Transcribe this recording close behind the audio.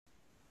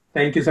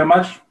Thank you so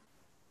much.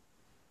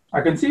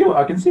 I can see you.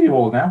 I can see you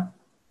all now.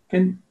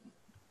 Can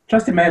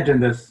just imagine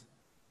this.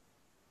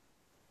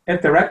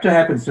 If the rapture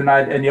happens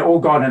tonight and you're all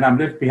gone and I'm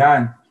left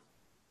behind,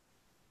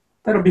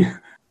 that'll be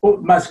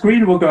my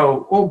screen will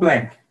go all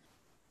blank.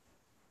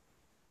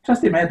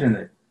 Just imagine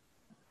it.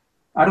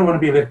 I don't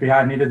want to be left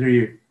behind. Neither do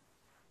you.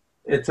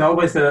 It's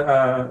always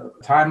a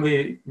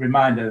timely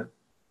reminder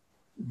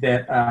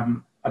that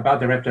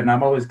about the rapture, and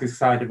I'm always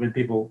excited when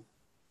people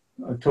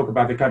talk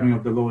about the coming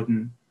of the Lord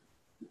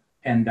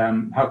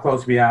and how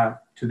close we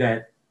are to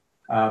that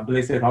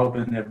blessed hope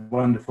and that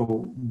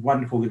wonderful,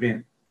 wonderful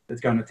event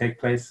that's going to take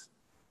place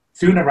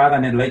sooner rather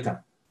than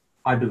later,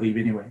 I believe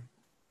anyway.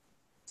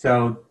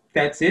 So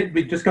that's it.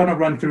 We're just going to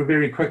run through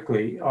very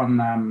quickly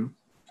on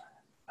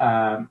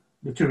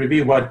to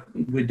review what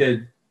we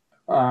did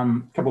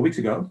a couple of weeks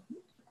ago.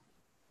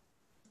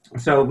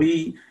 So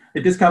we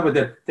discovered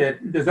that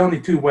there's only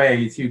two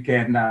ways you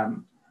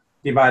can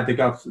divide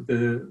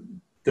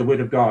the word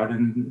of God,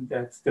 and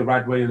that's the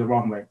right way or the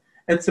wrong way.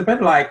 It's a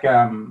bit like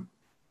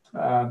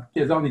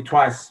there's only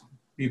twice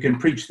you can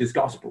preach this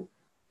gospel,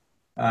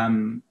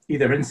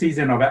 either in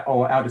season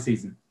or out of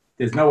season.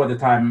 There's no other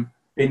time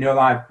in your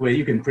life where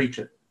you can preach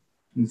it.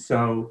 And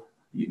so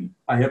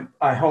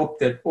I hope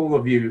that all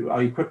of you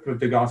are equipped with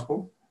the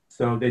gospel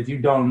so that you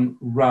don't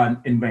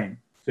run in vain.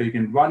 So you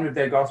can run with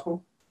that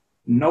gospel.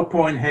 No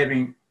point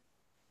having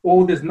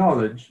all this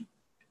knowledge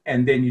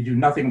and then you do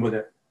nothing with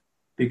it,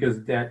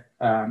 because that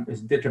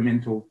is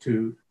detrimental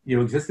to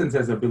your existence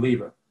as a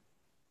believer.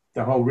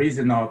 The whole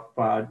reason of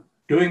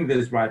doing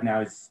this right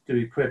now is to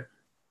equip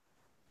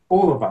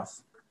all of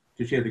us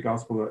to share the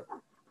gospel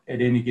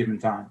at any given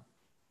time.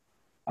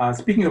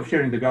 Speaking of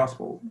sharing the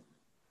gospel,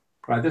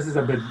 right? This is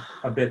a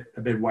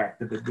bit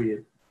whacked, a bit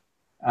weird.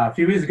 A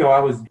few years ago, I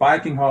was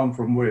biking home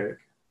from work,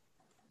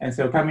 and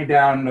so coming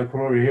down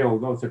Karori Hill,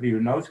 those of you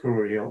who know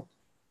Karori Hill,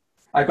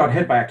 I got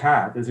hit by a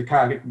car. There's a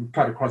car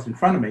cut across in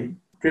front of me,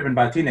 driven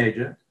by a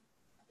teenager,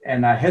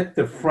 and I hit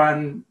the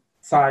front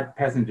side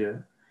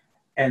passenger,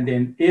 and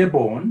then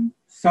airborne,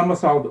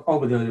 somersaulted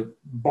over the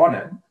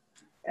bonnet,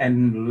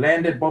 and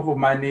landed both of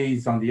my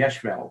knees on the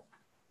asphalt.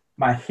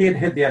 My head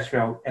hit the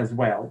asphalt as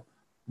well,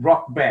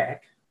 rocked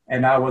back,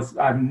 and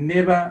I've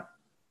never,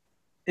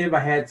 ever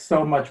had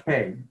so much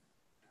pain.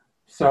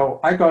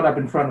 So I got up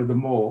in front of the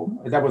mall.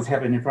 That was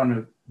happening in front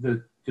of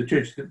the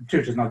church. The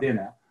church is not there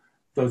now.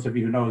 Those of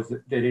you who know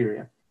that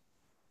area.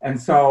 And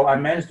so I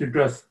managed to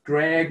just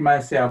drag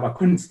myself. I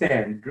couldn't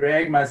stand.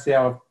 Drag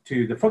myself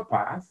to the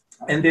footpath.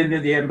 And then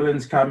the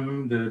ambulance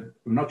come.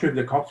 I'm not sure if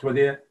the cops were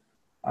there.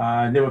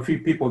 There were a few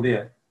people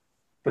there.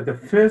 But the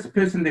first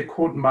person that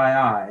caught my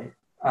eye,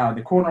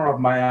 the corner of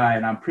my eye,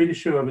 and I'm pretty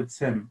sure it's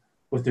him,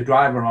 was the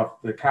driver of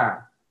the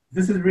car.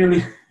 This is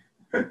really,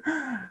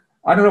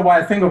 I don't know why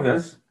I think of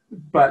this,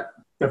 but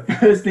the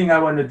first thing I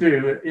want to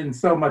do in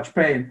so much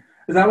pain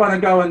is I want to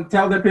go and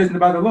tell that person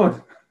about the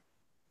Lord.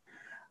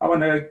 I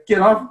want to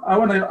get off. I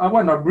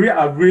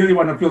really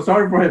want to feel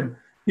sorry for him.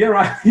 Here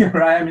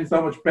I am in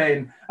so much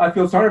pain. I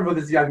feel sorry for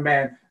this young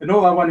man, and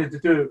all I wanted to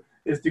do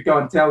is to go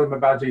and tell him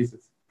about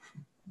Jesus.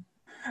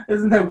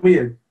 Isn't that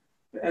weird?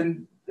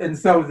 And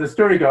so the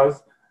story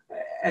goes,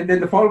 and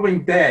then the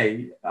following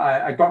day,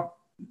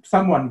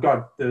 someone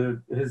got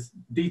his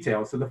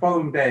details. So the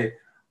following day,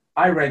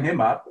 I rang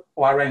him up,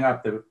 or I rang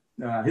up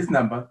his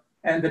number,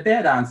 and the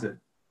dad answered,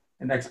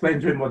 and I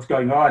explained to him what's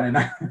going on. And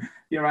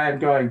here I am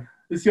going,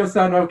 "Is your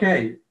son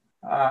okay?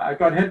 I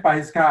got hit by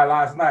his car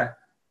last night."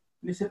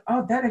 And he said,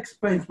 "Oh, that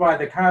explains why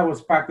the car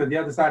was parked on the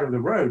other side of the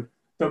road,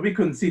 so we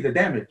couldn't see the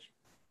damage."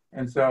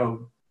 And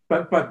so,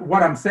 but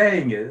what I'm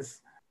saying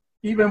is,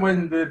 even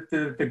when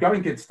the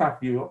going gets tough,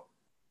 you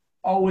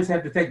always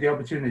have to take the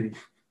opportunity.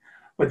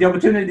 But the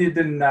opportunity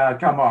didn't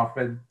come off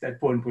at that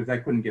point because I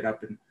couldn't get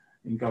up and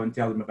go and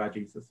tell them about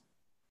Jesus.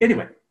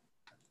 Anyway,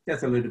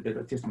 that's a little bit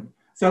of testimony.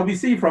 So we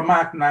see from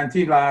Mark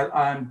 19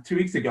 2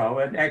 weeks ago,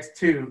 and Acts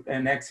 2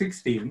 and Acts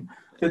 16,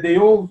 that they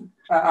all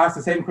asked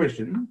the same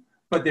question,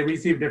 but they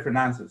received different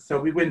answers. So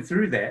we went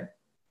through that,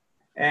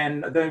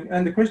 and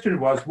the question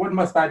was, what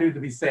must I do to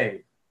be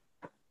saved?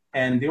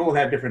 And they all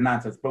have different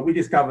answers, but we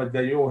discovered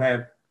that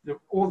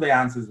all the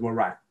answers were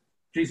right.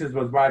 Jesus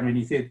was right when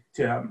he said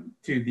to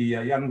the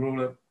young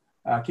ruler,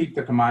 keep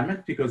the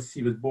commandment, because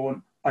he was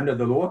born under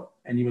the law,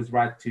 and he was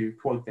right to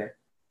quote that.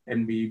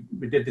 And we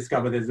did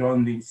discover there's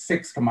only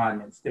 6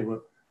 commandments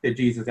that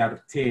Jesus, out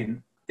of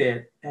 10,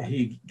 that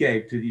he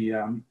gave to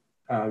the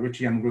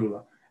rich young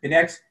ruler. In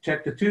Acts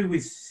chapter 2, we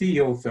see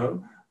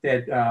also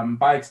that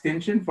by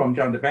extension from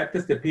John the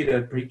Baptist, that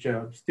Peter preached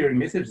a stirring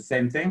message, the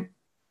same thing.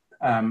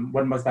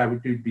 What must I do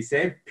to be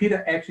saved?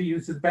 Peter actually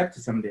uses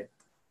baptism there.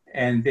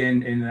 And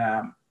then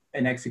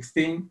in Acts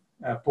 16,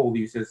 Paul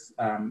uses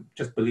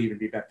just believe and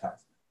be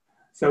baptized.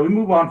 So we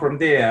move on from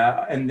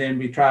there, and then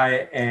we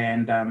try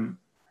and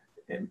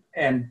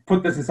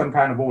put this in some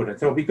kind of order.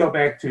 So we go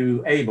back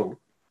to Abel.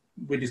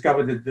 We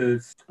discovered that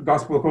the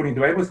gospel according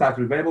to Abel starts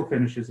with Abel,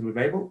 finishes with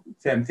Abel.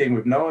 Same thing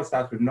with Noah,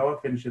 starts with Noah,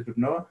 finishes with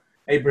Noah.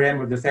 Abraham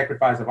with the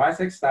sacrifice of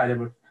Isaac, started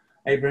with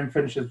Abraham,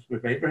 finishes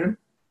with Abraham.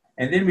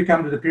 And then we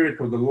come to the period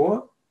called the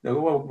law. The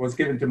law was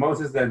given to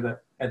Moses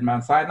at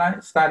Mount Sinai,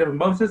 started with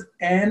Moses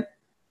and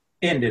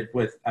ended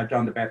with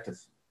John the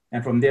Baptist.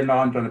 And from then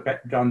on,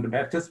 John the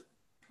Baptist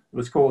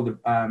was called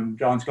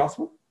John's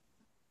Gospel.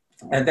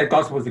 And that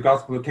gospel is the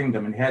gospel of the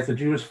kingdom, and it has a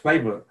Jewish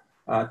flavor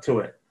to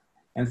it.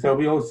 And so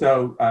we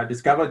also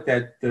discovered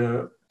that,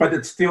 but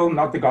it's still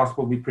not the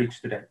gospel we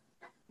preach today.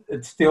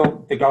 It's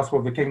still the gospel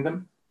of the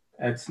kingdom.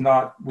 It's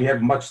not, we have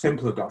a much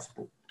simpler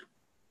gospel,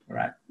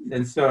 right?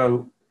 And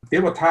so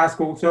there were tasks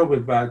also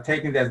with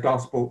taking that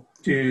gospel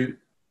to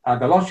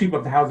the lost sheep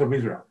of the house of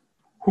Israel.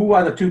 Who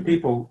are the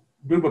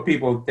group of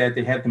people that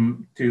they had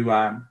them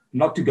to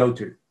not to go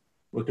to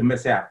or to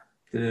miss out?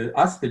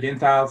 Us, the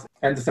Gentiles,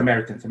 and the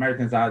Samaritans.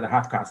 Samaritans are the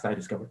half-caste, I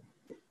discovered.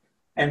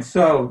 And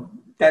so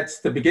that's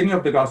the beginning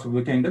of the gospel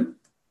of the kingdom.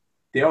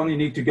 They only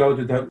need to go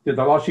to the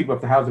lost sheep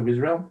of the house of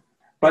Israel.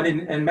 But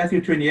in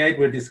Matthew 28,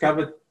 we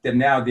discovered that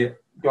now they're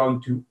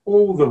going to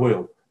all the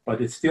world,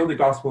 but it's still the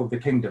gospel of the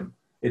kingdom.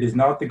 It is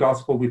not the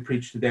gospel we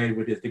preach today,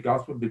 which is the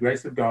gospel of the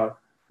grace of God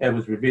that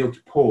was revealed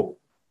to Paul.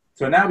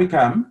 So now we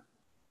come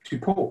to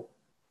Paul.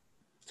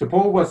 So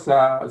Paul was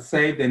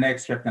saved in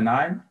Acts chapter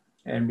 9,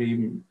 and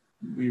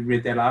we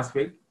read that last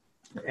week.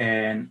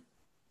 And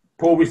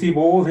Paul received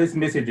all his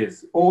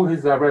messages, all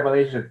his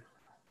revelation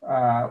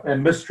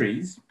and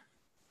mysteries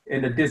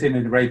in the desert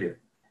in Arabia.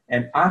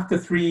 And after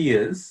 3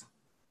 years,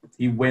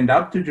 he went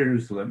up to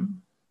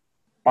Jerusalem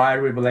by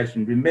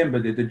revelation. Remember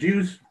that the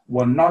Jews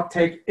will not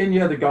take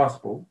any other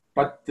gospel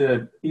but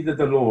either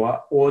the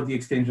law or the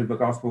extension of the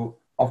gospel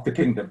of the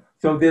kingdom.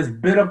 So there's a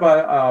bit of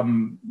a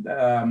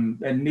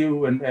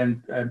new,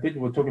 and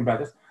people were talking about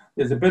this,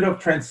 there's a bit of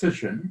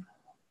transition,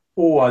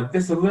 or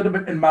there's a little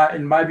bit, in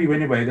my view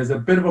anyway, there's a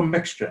bit of a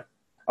mixture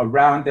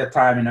around that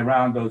time and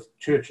around those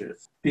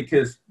churches,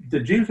 because the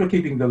Jews were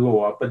keeping the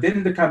law, but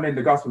then they come in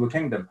the gospel of the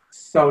kingdom.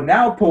 So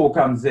now Paul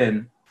comes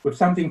in with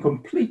something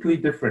completely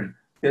different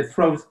that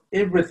throws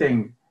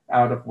everything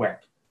out of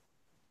whack.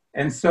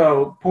 And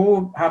so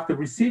Paul, after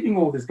receiving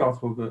all this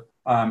gospel,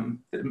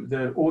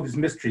 all these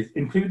mysteries,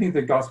 including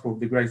the gospel of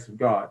the grace of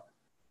God,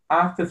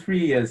 after 3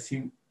 years,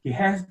 he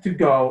has to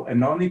go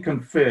and only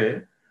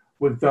confer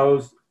with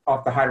those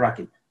of the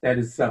hierarchy, that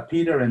is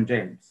Peter and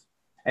James.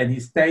 And he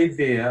stayed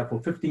there for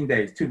 15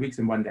 days, 2 weeks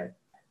and 1 day.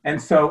 And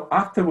so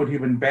afterward, he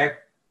went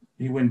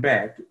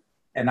back,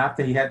 and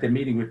after he had the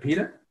meeting with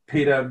Peter,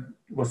 Peter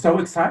was so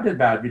excited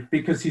about it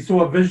because he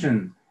saw a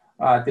vision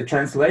that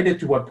translated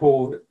to what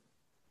Paul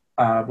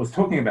was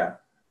talking about.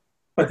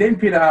 But then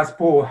Peter asked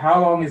Paul,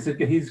 how long is it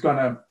he's going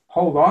to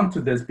hold on to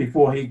this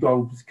before he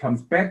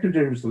comes back to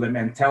Jerusalem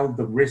and tell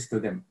the rest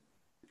of them?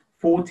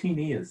 14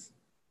 years.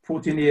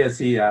 14 years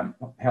he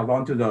held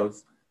on to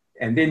those.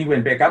 And then he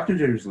went back up to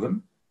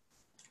Jerusalem.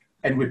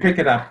 And we pick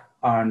it up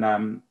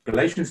on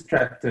Galatians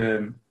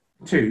chapter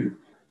 2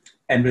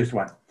 and verse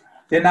 1.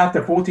 Then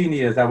after 14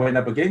 years, I went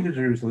up again to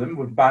Jerusalem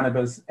with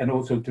Barnabas and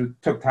also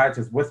took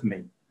Titus with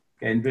me.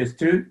 Okay, in verse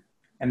 2,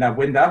 and I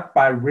went up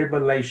by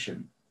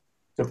revelation.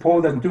 So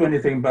Paul doesn't do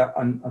anything but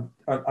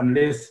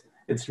unless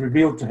it's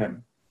revealed to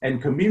him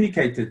and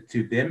communicated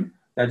to them,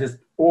 that is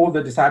all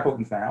the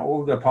disciples now,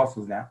 all the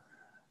apostles now,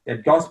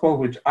 that gospel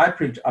which I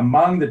preach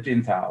among the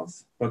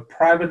Gentiles, but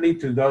privately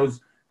to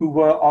those who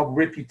were of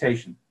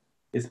reputation,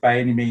 if by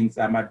any means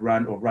I might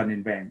run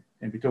in vain.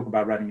 And we talk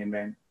about running in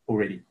vain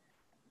already.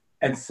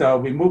 And so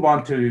we move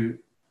on to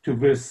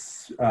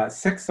verse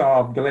 6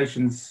 of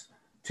Galatians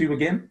 2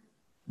 again,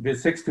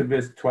 verse 6 to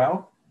verse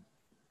 12,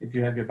 if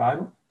you have your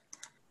Bible.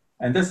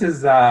 And this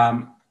is,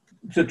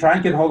 so try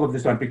and get hold of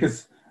this one,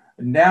 because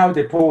now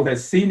that Paul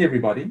has seen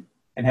everybody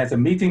and has a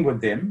meeting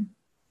with them,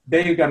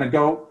 they're going to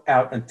go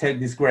out and take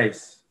this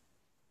grace,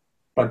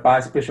 but by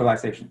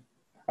specialization.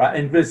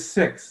 In verse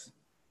 6,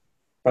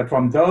 but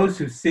from those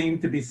who seem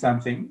to be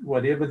something,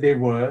 whatever they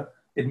were,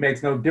 it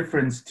makes no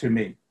difference to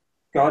me.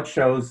 God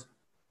shows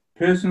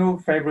personal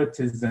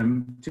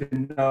favoritism to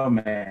no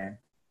man.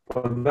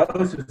 For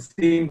those who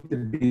seem to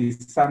be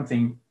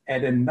something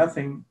added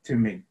nothing to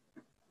me.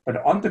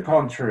 But on the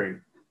contrary,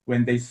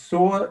 when they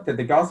saw that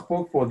the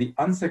gospel for the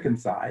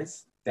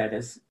uncircumcised, that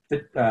is,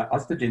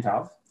 us the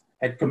Gentiles,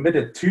 had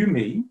committed to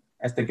me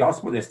as the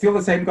gospel, they're still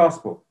the same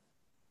gospel.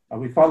 Are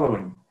we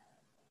following?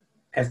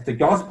 As the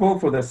gospel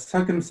for the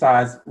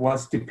circumcised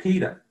was to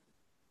Peter.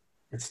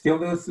 It's still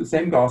the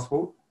same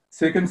gospel.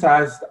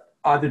 Circumcised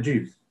are the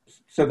Jews.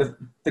 So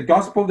the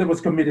gospel that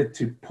was committed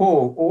to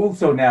Paul,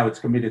 also now it's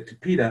committed to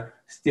Peter,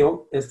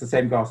 still is the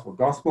same gospel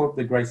of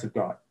the grace of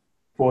God.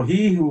 For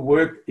he who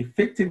worked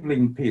effectively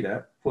in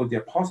Peter for the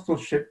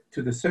apostleship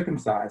to the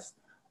circumcised,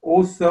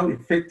 also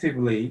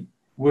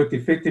worked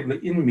effectively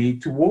in me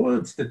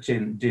towards the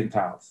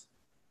Gentiles.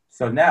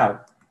 So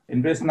now,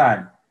 in verse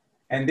 9,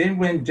 and then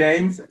when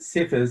James,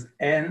 Cephas,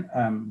 and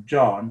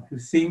John, who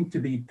seemed to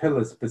be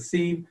pillars,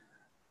 perceived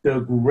the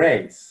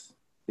grace,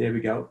 there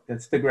we go,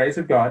 that's the grace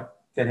of God,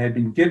 that had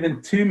been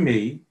given to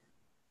me,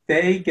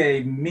 they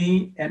gave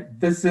me, and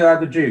this are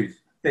the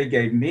Jews, they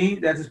gave me,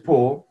 that is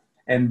Paul,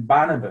 and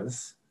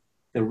Barnabas,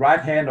 the right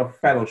hand of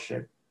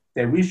fellowship,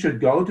 that we should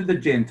go to the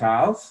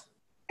Gentiles,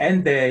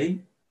 and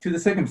they to the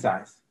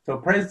circumcised. So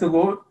praise the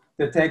Lord,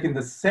 they're taking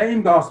the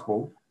same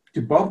gospel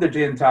to both the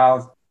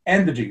Gentiles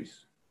and the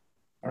Jews.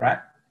 All right.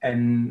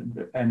 And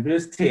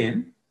verse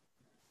 10,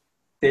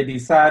 they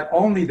decide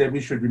only that we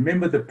should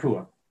remember the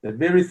poor, the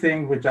very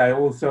thing which I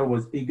also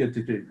was eager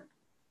to do.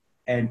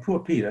 And poor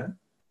Peter,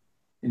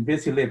 in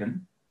verse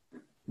 11,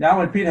 now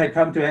when Peter had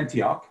come to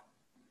Antioch,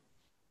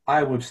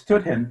 I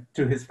withstood him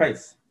to his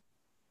face,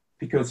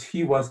 because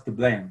he was to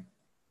blame.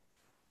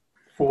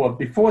 For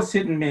before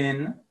certain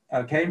men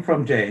came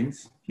from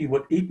James, he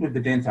would eat with the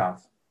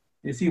Gentiles.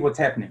 You see what's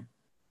happening.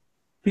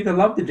 Peter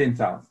loved the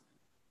Gentiles.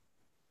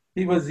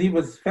 He was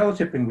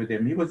fellowshipping with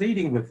them. He was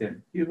eating with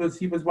them. He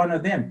was one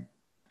of them.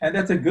 And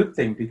that's a good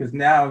thing, because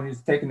now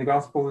he's taking the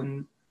gospel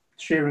and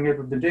sharing it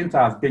with the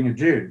Gentiles, being a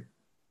Jew.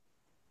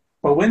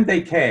 But when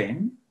they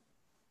came,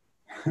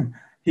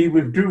 he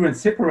withdrew and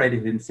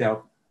separated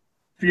himself,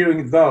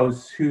 fearing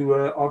those who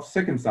were of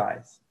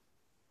circumcised.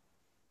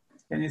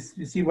 And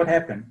you see what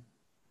happened.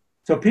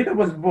 So Peter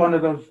was one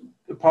of those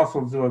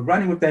apostles who were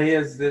running with their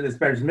hares, as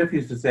Barry Smith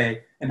used to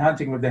say, and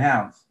hunting with the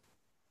hounds.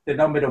 That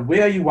no matter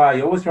where you are,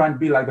 you're always trying to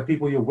be like the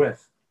people you're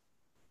with.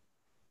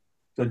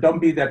 So don't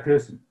be that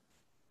person.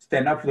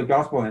 Stand up for the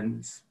gospel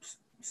and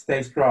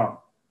stay strong.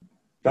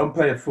 Don't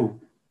play a fool.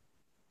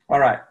 All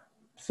right.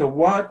 So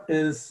what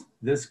is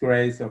this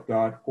grace of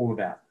God all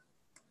about?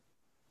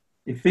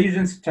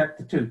 Ephesians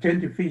chapter 2. Turn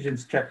to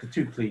Ephesians chapter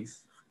 2,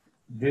 please.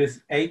 Verse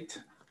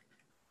 8.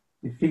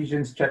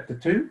 Ephesians chapter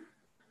 2,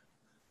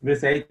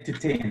 verse 8 to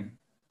 10.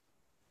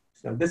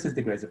 So this is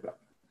the grace of God.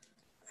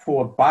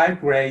 For by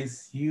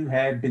grace you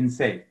have been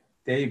saved.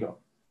 There you go.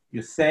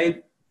 You're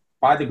saved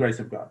by the grace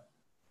of God.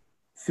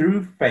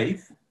 Through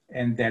faith,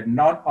 and that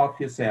not of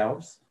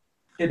yourselves.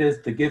 It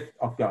is the gift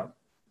of God.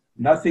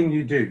 Nothing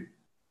you do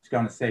is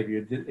going to save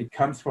you. It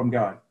comes from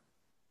God.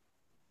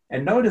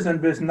 And notice in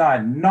verse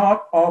 9,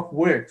 not of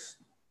works.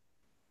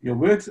 Your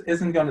works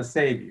isn't going to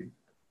save you.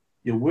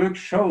 Your work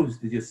shows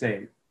that you're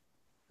saved,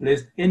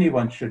 lest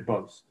anyone should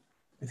boast.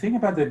 The thing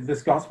about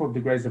this gospel of the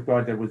grace of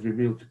God that was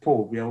revealed to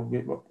Paul,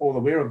 we're all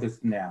aware of this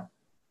now,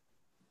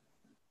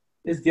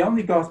 is the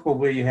only gospel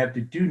where you have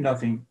to do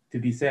nothing to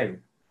be saved.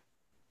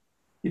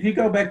 If you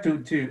go back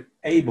to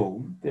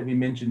Abel, that we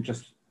mentioned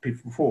just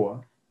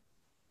before,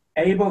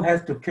 Abel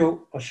has to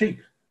kill a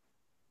sheep.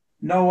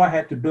 Noah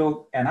had to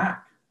build an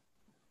ark.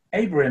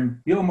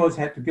 Abraham, he almost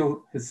had to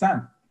kill his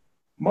son.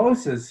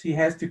 Moses, he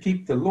has to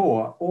keep the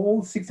law,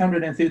 all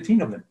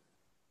 613 of them.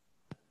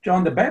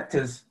 John the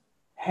Baptist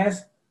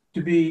has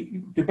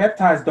to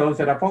baptize those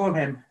that are following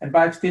him, and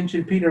by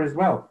extension, Peter as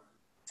well.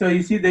 So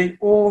you see, they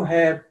all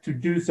have to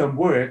do some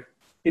work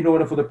in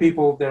order for the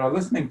people that are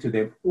listening to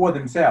them or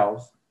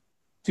themselves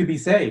to be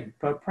saved.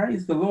 But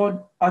praise the Lord,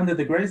 under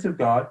the grace of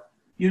God,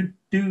 you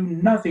do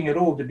nothing at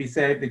all to be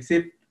saved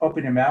except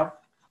open your mouth,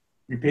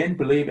 repent,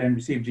 believe, and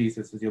receive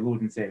Jesus as your Lord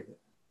and Savior.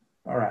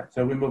 All right,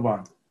 so we move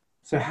on.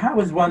 So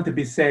how is one to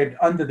be saved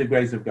under the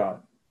grace of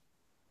God?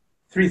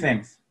 3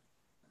 things.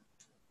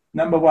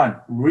 Number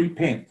 1,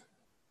 repent.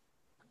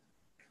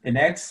 In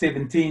Acts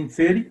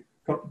 17:30,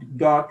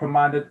 God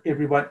commanded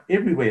everyone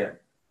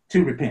everywhere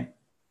to repent.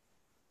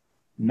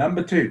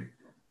 Number 2,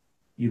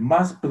 you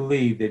must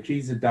believe that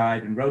Jesus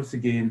died and rose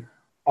again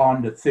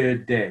on the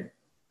 3rd day.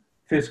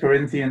 1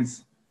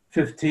 Corinthians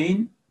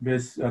 15,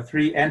 verse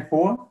 3 and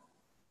 4.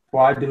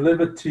 For I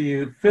delivered to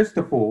you first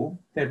of all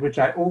that which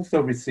I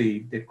also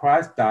received, that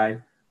Christ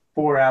died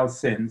for our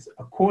sins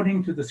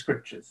according to the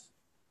scriptures,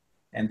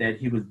 and that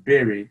he was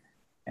buried,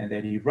 and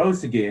that he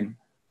rose again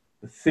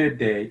the 3rd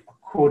day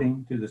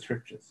according to the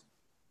scriptures.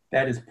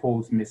 That is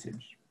Paul's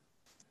message.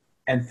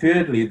 And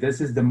thirdly,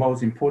 this is the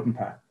most important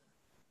part.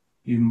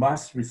 You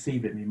must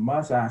receive him. You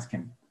must ask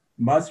him.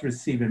 You must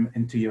receive him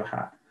into your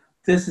heart.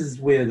 This is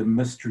where the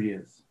mystery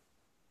is.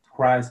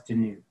 Christ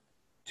in you.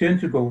 Turn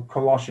to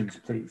Colossians,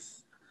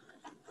 please.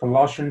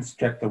 Colossians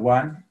chapter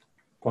 1.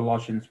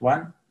 Colossians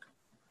 1.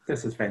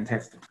 This is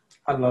fantastic.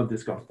 I love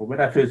this gospel. When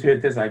I first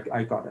heard this, I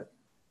got it.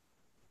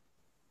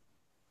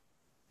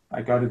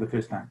 I got it the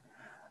first time.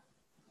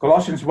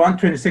 Colossians 1,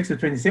 26 to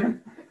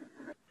 27.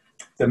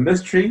 The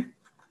mystery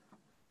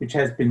which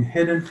has been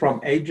hidden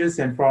from ages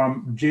and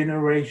from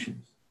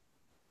generations.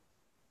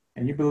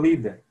 And you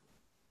believe that.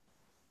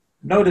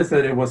 Notice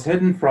that it was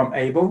hidden from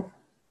Abel.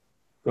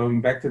 Going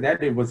back to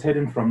that, it was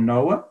hidden from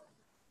Noah.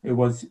 It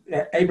was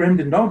Abraham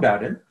didn't know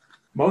about it.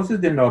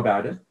 Moses didn't know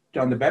about it.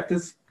 John the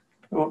Baptist,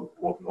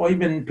 or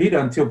even Peter,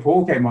 until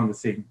Paul came on the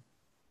scene.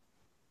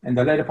 And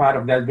the later part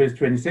of that, verse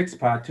 26,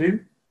 part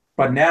 2,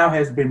 but now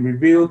has been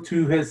revealed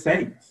to his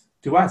saints,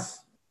 to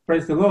us.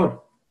 Praise the Lord.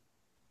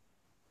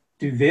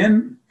 To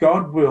them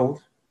God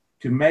willed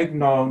to make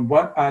known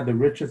what are the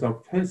riches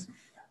of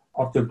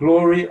the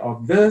glory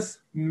of this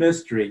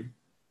mystery.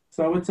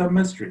 So it's a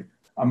mystery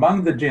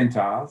among the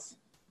Gentiles,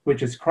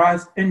 which is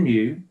Christ in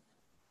you.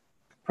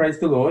 Praise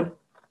the Lord,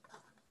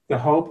 the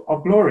hope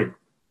of glory.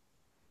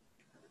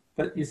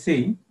 But you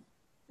see,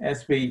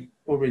 as we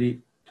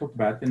already talked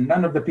about, and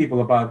none of the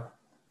people above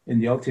in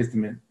the Old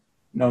Testament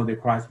know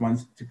that Christ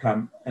wants to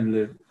come and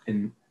live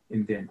in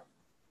them.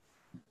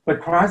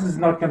 But Christ is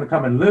not going to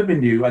come and live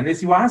in you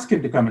unless you ask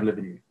him to come and live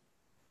in you.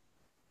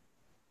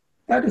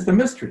 That is the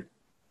mystery.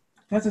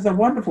 That is a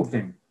wonderful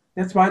thing.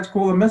 That's why it's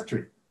called a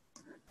mystery.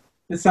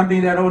 It's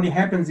something that only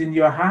happens in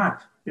your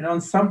heart. You know,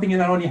 something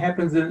that only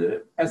happens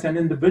as an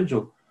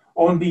individual.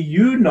 Only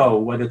you know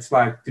what it's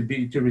like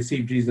to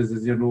receive Jesus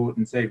as your Lord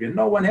and Savior.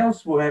 No one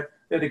else will have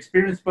that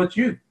experience but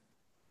you.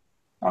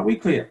 Are we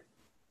clear?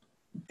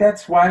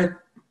 That's why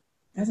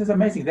this is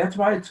amazing. That's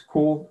why it's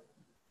called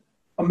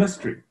a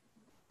mystery.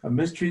 A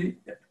mystery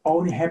that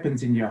only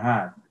happens in your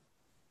heart.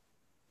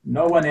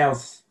 No one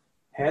else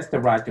has the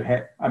right to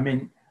have.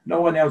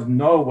 No one else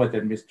knows what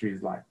that mystery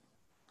is like.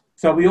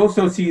 So we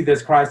also see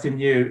this Christ in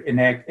you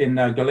in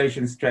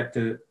Galatians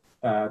chapter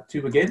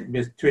 2 again,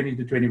 verse 20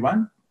 to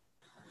 21.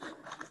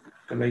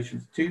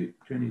 Galatians 2,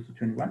 20 to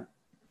 21.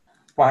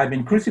 For I have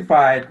been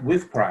crucified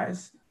with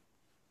Christ,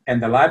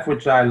 and the life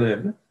which I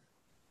live,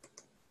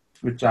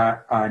 which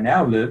I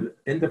now live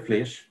in the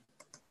flesh,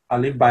 I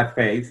live by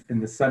faith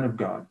in the Son of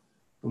God,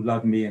 who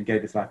loved me and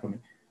gave his life for me.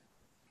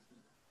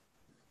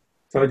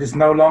 So it is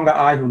no longer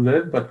I who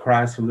live, but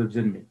Christ who lives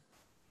in me.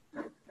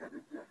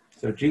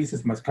 So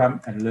Jesus must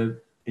come and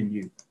live in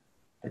you.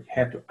 But you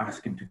have to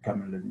ask him to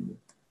come and live in you.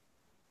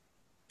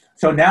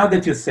 So now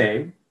that you're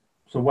saved,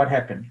 so what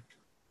happened?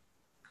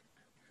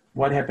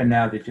 What happened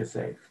now that you're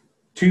saved?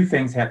 Two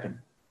things happen.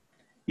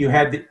 You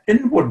have the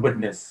inward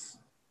witness,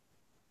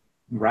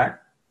 right?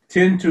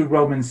 Turn to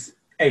Romans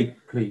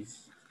 8,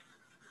 please.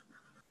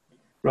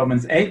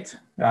 Romans 8,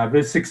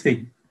 verse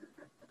 16.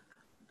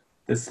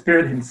 The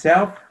Spirit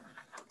himself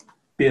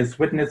bears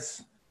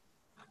witness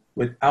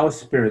with our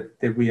spirit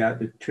that we are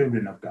the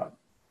children of God.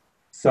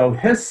 So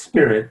his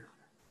Spirit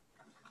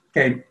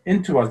came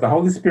into us, the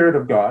Holy Spirit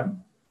of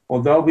God.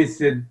 Although we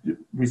said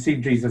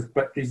receive Jesus,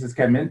 but Jesus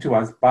came into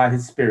us by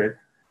his Spirit,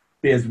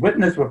 bears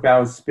witness with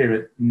our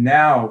spirit.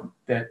 Now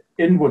that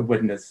inward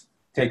witness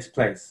takes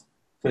place.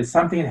 So it's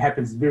something that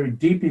happens very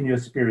deep in your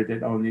spirit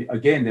that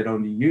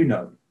only you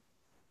know.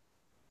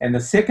 And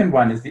the second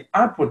one is the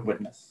outward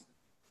witness.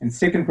 In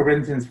 2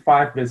 Corinthians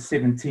 5, verse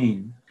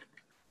 17,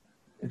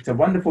 it's a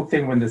wonderful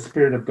thing when the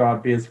Spirit of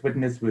God bears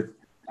witness with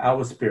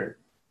our spirit.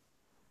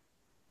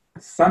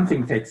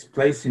 Something takes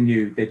place in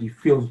you that you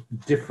feel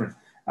different.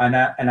 And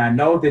I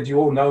know that you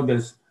all know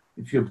this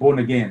if you're born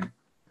again.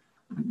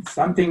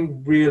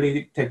 Something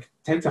really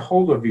takes a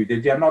hold of you,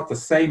 that you're not the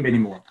same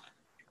anymore.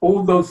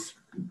 All those,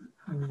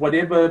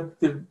 whatever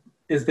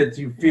is that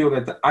you feel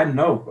that I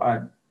know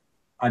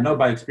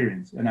by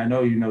experience, and I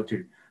know you know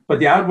too. But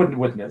the outward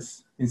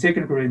witness in 2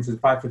 Corinthians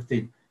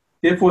 5:15,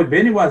 therefore, if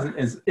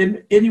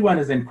anyone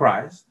is in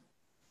Christ,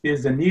 he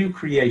is a new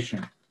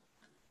creation.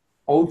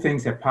 Old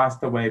things have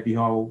passed away,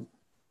 behold,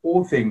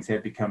 all things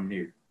have become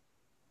new.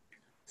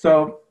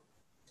 So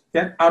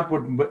that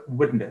outward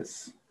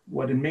witness,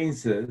 what it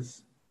means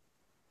is,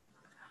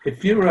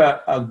 if you're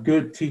a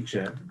good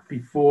teacher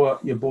before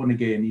you're born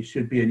again, you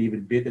should be an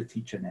even better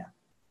teacher now.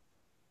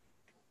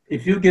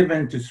 If you're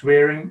given to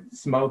swearing,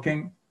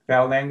 smoking,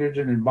 foul language,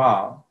 and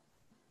vile,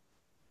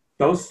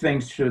 those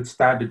things should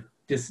start to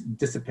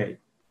dissipate.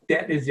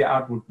 That is your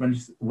outward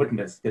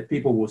witness, that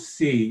people will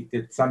see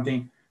that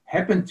something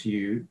happened to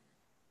you.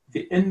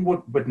 The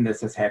inward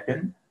witness has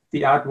happened.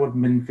 The outward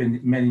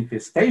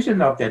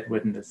manifestation of that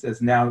witness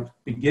is now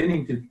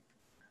beginning to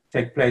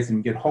take place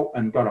and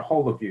got a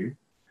hold of you,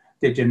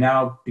 that you're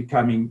now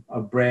becoming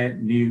a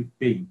brand new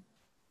being.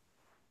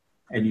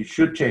 And you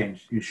should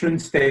change. You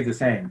shouldn't stay the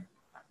same.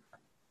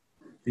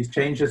 These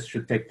changes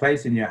should take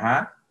place in your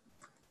heart,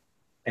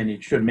 and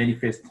it should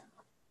manifest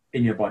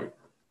in your body.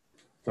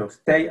 So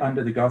stay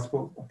under the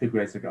gospel of the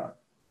grace of God.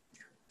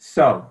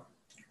 So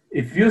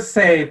if you're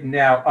saved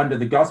now under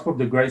the gospel of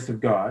the grace of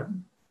God,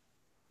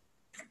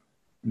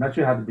 I'm not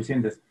sure how to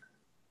present this.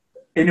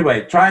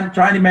 Anyway, try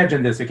and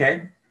imagine this,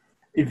 okay?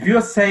 If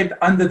you're saved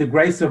under the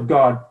grace of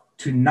God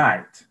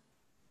tonight,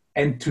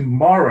 and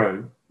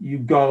tomorrow you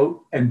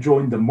go and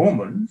join the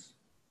Mormons,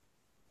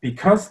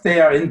 because they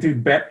are into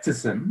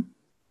baptism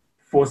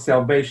for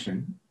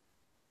salvation,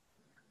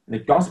 the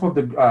gospel of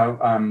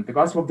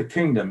the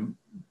kingdom,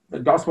 the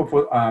gospel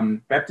for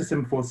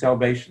baptism for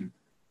salvation.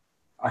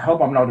 I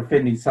hope I'm not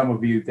offending some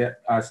of you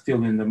that are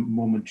still in the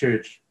Mormon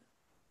church.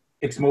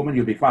 Ex-Mormon,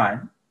 you'll be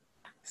fine.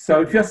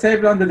 So if you're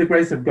saved under the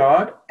grace of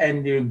God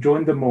and you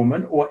join the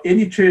Mormon or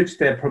any church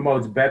that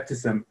promotes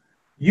baptism,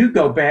 you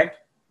go back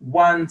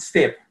one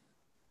step.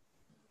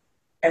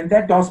 And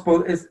that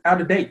gospel is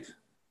out of date.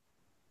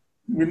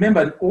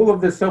 Remember, all of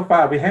this so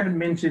far, we haven't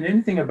mentioned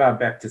anything about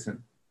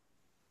baptism.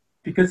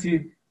 Because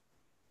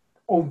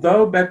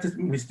although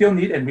baptism, we still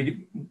need,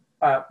 and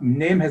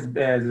NEM has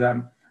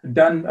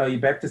done a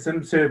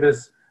baptism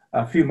service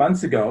a few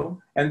months ago,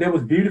 and that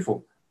was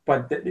beautiful.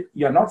 But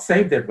you're not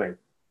saved that way.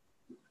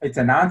 It's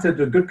an answer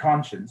to a good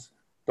conscience,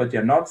 but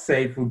you're not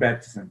saved through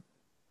baptism.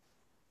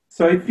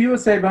 So if you are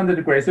saved under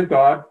the grace of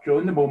God,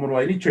 join the Mormon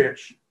or any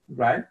church,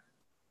 right,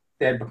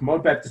 that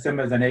promote baptism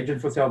as an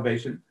agent for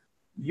salvation,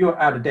 you're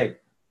out of date.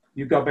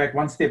 You go back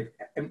one step.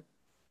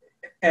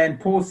 And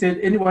Paul said,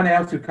 anyone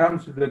else who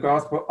comes with the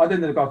gospel, other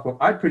than the gospel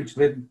I preach,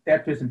 let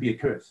that person be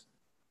accursed.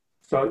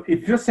 So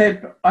if you're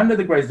saved under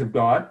the grace of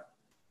God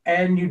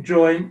and you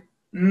join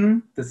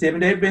the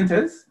Seventh-day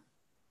Adventists,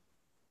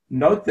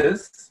 note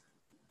this,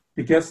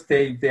 because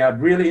they are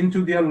really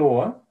into their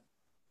law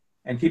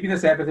and keeping the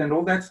Sabbath and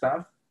all that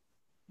stuff,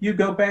 you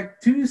go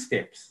back 2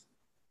 steps.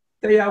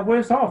 They are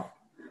worse off.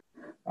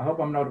 I hope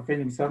I'm not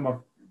offending some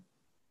of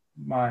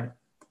my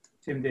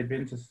Seventh-day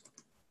Adventist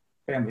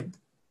family.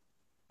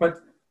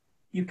 But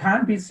you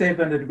can't be saved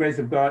under the grace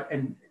of God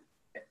and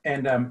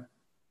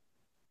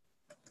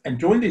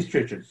join these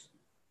churches.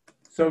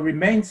 So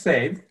remain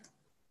saved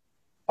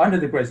under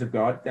the grace of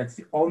God. That's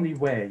the only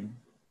way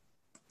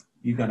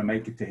you're going to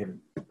make it to heaven.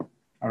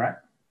 All right?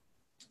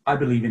 I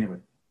believe anyway.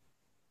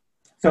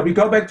 So we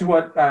go back to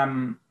what,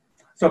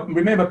 so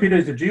remember, Peter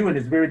is a Jew and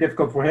it's very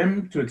difficult for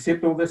him to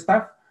accept all this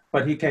stuff,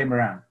 but he came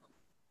around.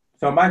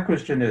 So my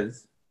question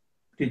is,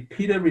 did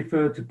Peter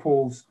refer to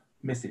Paul's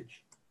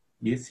message?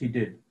 Yes, he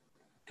did.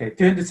 Okay,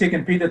 turn to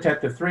 2 Peter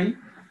chapter 3,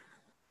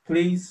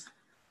 please.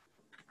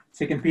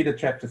 2 Peter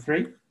chapter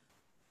 3.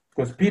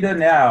 Because Peter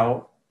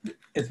now,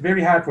 it's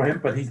very hard for him,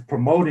 but he's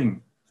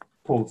promoting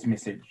Paul's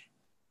message.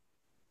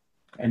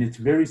 And it's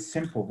very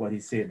simple what he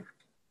said.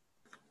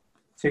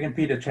 2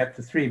 Peter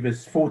chapter 3,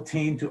 verse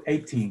 14 to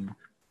 18.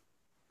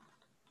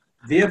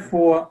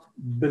 Therefore,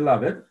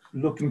 beloved,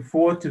 looking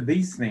forward to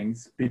these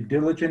things, be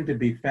diligent to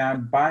be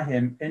found by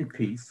him in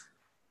peace,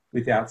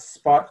 without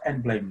spot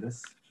and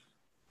blameless,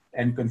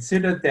 and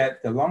consider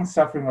that the long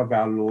suffering of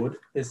our Lord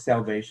is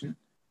salvation,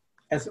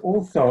 as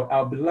also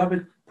our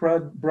beloved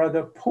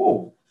brother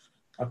Paul,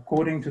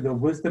 according to the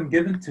wisdom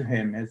given to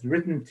him, has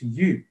written to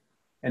you.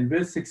 And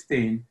verse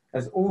 16,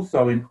 as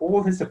also in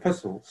all his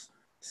epistles,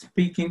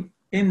 speaking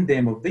in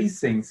them of these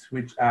things,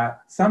 which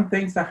are, some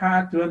things are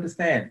hard to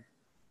understand,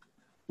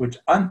 which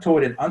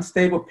untaught and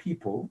unstable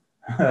people,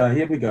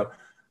 here we go,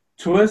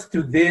 twist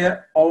to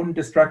their own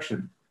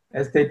destruction,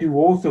 as they do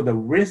also the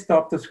rest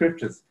of the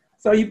scriptures.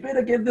 So you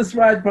better get this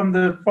right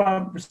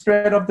from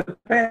straight off the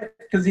bat,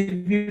 because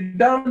if you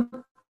don't,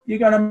 you're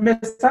going to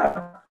mess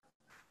up.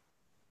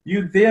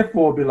 You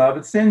therefore,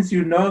 beloved, since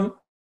you know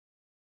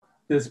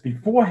this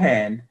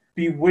beforehand,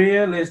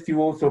 beware lest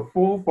you also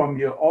fall from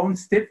your own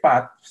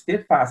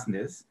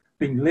steadfastness,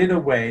 being led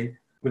away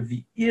with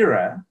the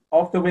error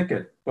of the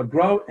wicked, but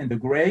grow in the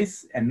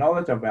grace and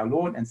knowledge of our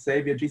Lord and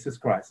Savior Jesus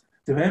Christ.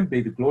 To him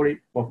be the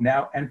glory both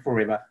now and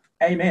forever.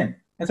 Amen.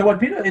 And so what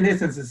Peter in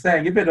essence is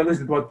saying, you better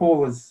listen to what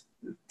Paul is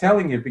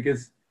telling you,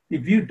 because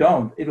if you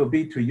don't, it'll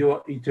be to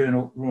your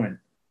eternal ruin.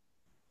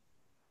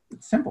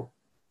 It's simple.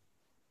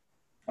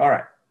 All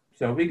right.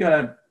 So we're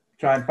going to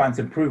try and find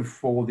some proof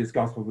for this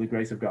gospel of the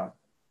grace of God.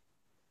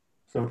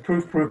 So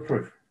proof.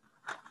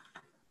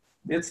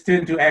 Let's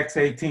turn to Acts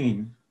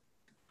 18.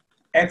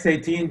 Acts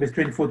 18, verse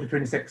 24 to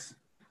 26.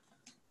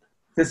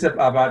 This is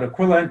about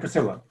Aquila and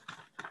Priscilla.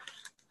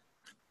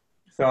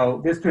 So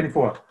verse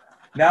 24.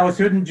 Now a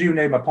certain Jew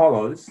named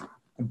Apollos,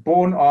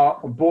 born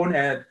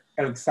at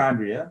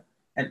Alexandria,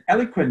 an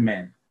eloquent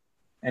man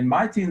and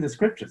mighty in the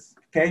scriptures,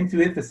 came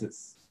to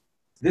Ephesus.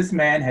 This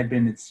man had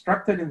been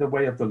instructed in the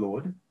way of the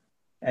Lord,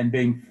 and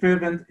being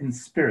fervent in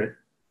spirit,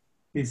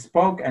 he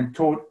spoke and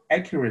taught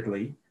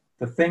accurately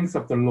the things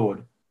of the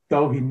Lord,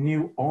 though he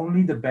knew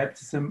only the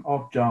baptism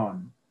of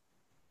John.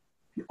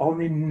 He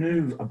only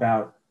knew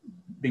about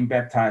being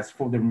baptized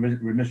for the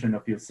remission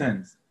of your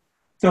sins.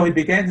 So he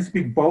began to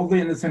speak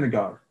boldly in the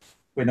synagogue.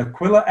 When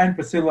Aquila and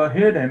Priscilla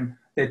heard him,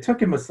 they took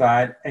him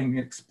aside and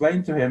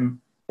explained to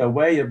him the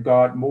way of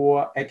God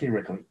more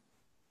accurately.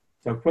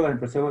 So Aquila and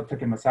Priscilla took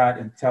him aside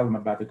and tell him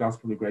about the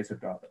gospel of the grace of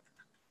God.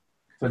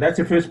 So that's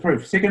your first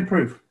proof. Second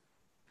proof,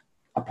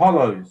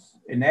 Apollos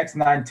in Acts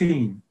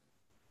 19.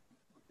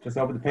 Just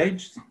over the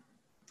page,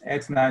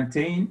 Acts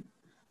 19,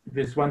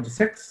 verse 1 to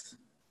 6.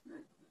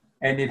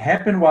 And it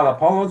happened while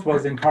Apollos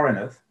was in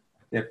Corinth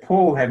that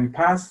Paul, having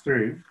passed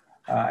through,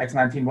 Acts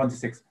 19, 1 to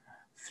 6,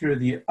 through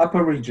the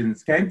upper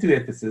regions, came to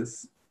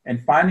Ephesus,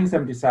 and finding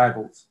some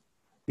disciples,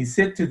 he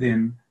said to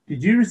them,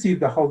 did you receive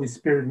the Holy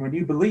Spirit when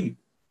you believed?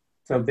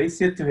 So they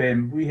said to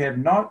him, we have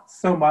not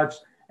so much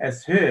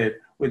as heard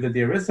whether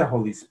there is a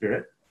Holy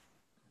Spirit.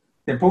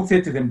 Then Paul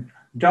said to them,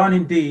 John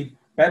indeed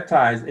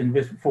baptized, in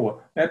verse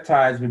 4,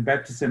 baptized with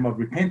baptism of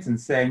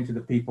repentance, saying to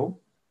the people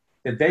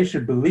that they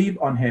should believe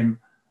on him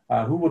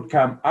who would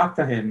come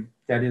after him,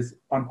 that is,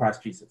 on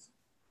Christ Jesus.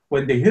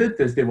 When they heard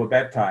this, they were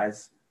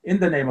baptized in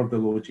the name of the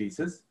Lord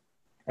Jesus.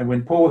 And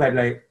when Paul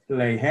had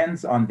laid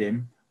hands on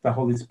them, the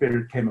Holy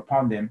Spirit came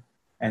upon them,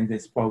 and they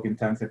spoke in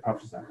tongues and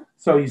prophesied.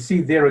 So you see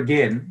there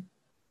again,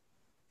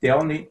 they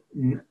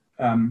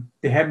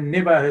have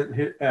never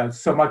heard,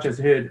 so much as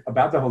heard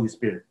about the Holy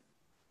Spirit.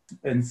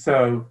 And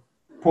so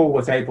Paul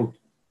was able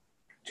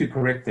to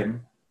correct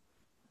them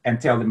and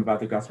tell them about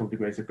the gospel of the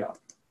grace of God.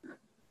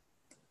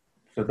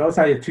 So those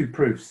are your two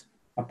proofs,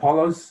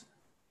 Apollos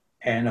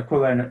and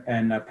Aquila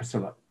and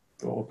Priscilla,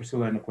 or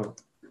Priscilla and Aquila.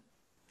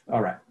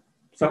 All right.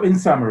 So in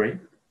summary,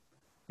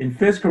 in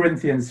 1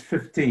 Corinthians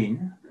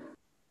 15,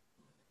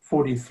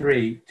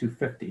 43 to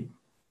 50,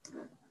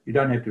 You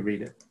don't have to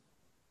read it.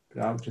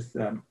 But I'll just,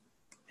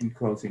 in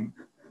closing,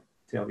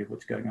 tell you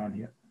what's going on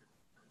here.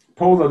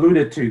 Paul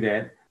alluded to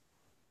that,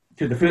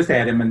 to the first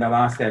Adam, and the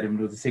last Adam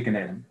was the second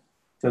Adam.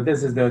 So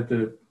this is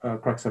the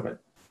crux of it.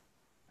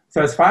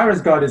 So as far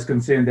as God is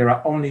concerned, there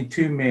are only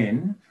two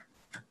men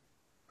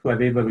who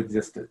have ever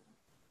existed,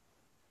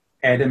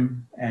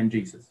 Adam and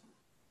Jesus.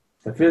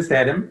 The first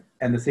Adam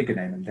and the second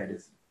Adam, that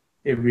is.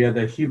 Every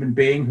other human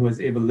being who has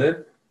ever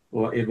lived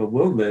or ever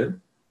will live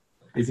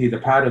is either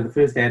part of the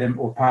first Adam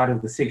or part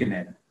of the second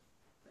Adam.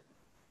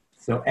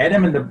 So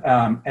Adam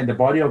and the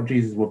body of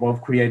Jesus were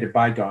both created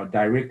by God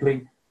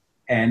directly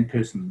and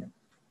personally.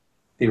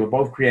 They were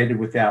both created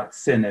without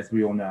sin, as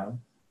we all know.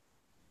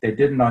 They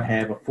did not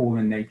have a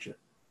fallen nature.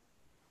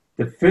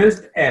 The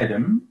first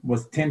Adam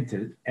was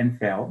tempted and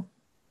fell.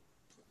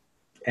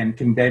 And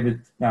King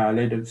David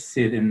later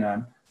said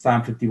in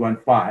Psalm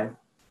 51:5,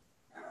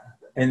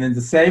 and in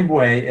the same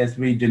way as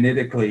we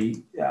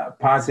genetically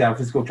pass our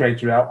physical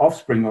traits to our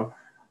offspring,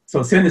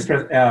 so sin is,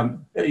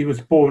 he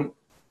was born,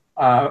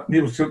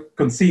 he was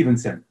conceived in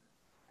sin.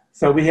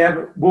 So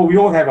we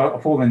all have a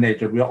fallen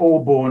nature. We are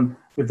all born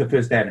with the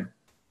first Adam.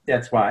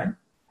 That's why.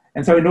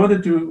 And so in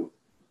order to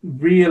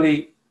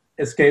really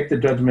escape the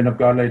judgment of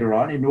God later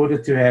on, in order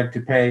to have to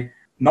pay,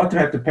 not to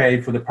have to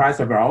pay for the price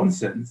of our own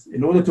sins,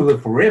 in order to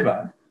live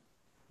forever,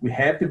 we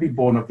have to be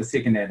born of the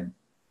second Adam.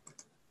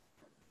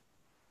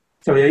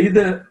 So you're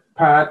either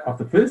part of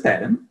the first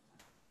Adam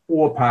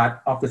or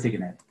part of the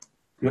second Adam.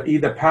 You're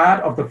either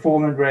part of the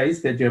fallen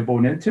race that you're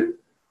born into,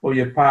 or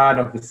you're part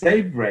of the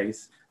saved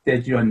race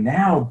that you're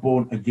now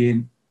born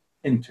again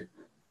into.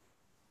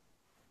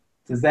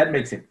 Does that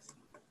make sense?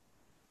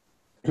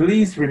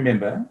 Please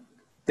remember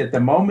that the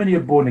moment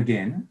you're born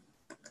again,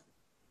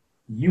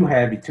 you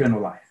have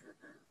eternal life.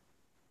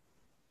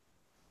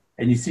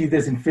 And you see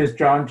this in 1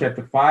 John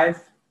chapter 5.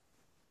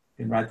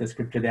 You can write the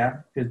scripture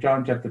down. 1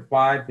 John chapter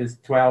 5, verse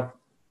 12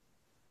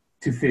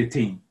 to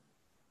 13.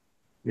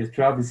 Verse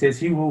 12, it says,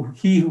 he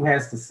who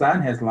has the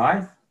Son has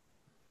life.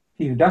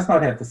 He who does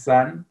not have the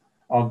Son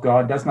of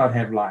God does not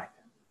have life.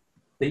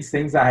 These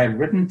things I have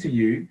written to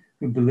you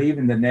who believe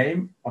in the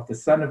name of the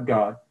Son of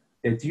God,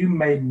 that you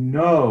may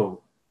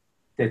know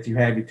that you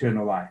have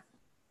eternal life,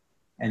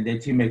 and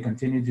that you may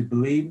continue to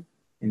believe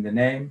in the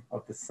name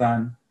of the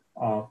Son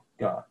of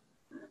God.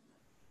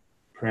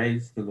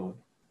 Praise the Lord.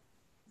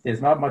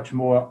 There's not much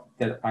more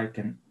that I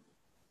can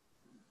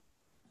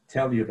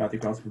tell you about the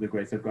gospel of the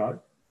grace of God,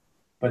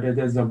 but it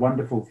is a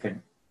wonderful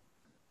thing.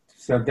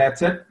 So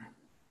that's it.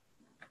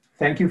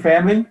 Thank you,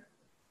 family.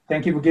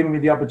 Thank you for giving me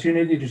the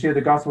opportunity to share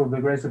the gospel of the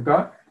grace of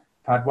God,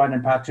 part 1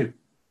 and part 2.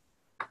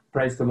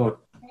 Praise the Lord.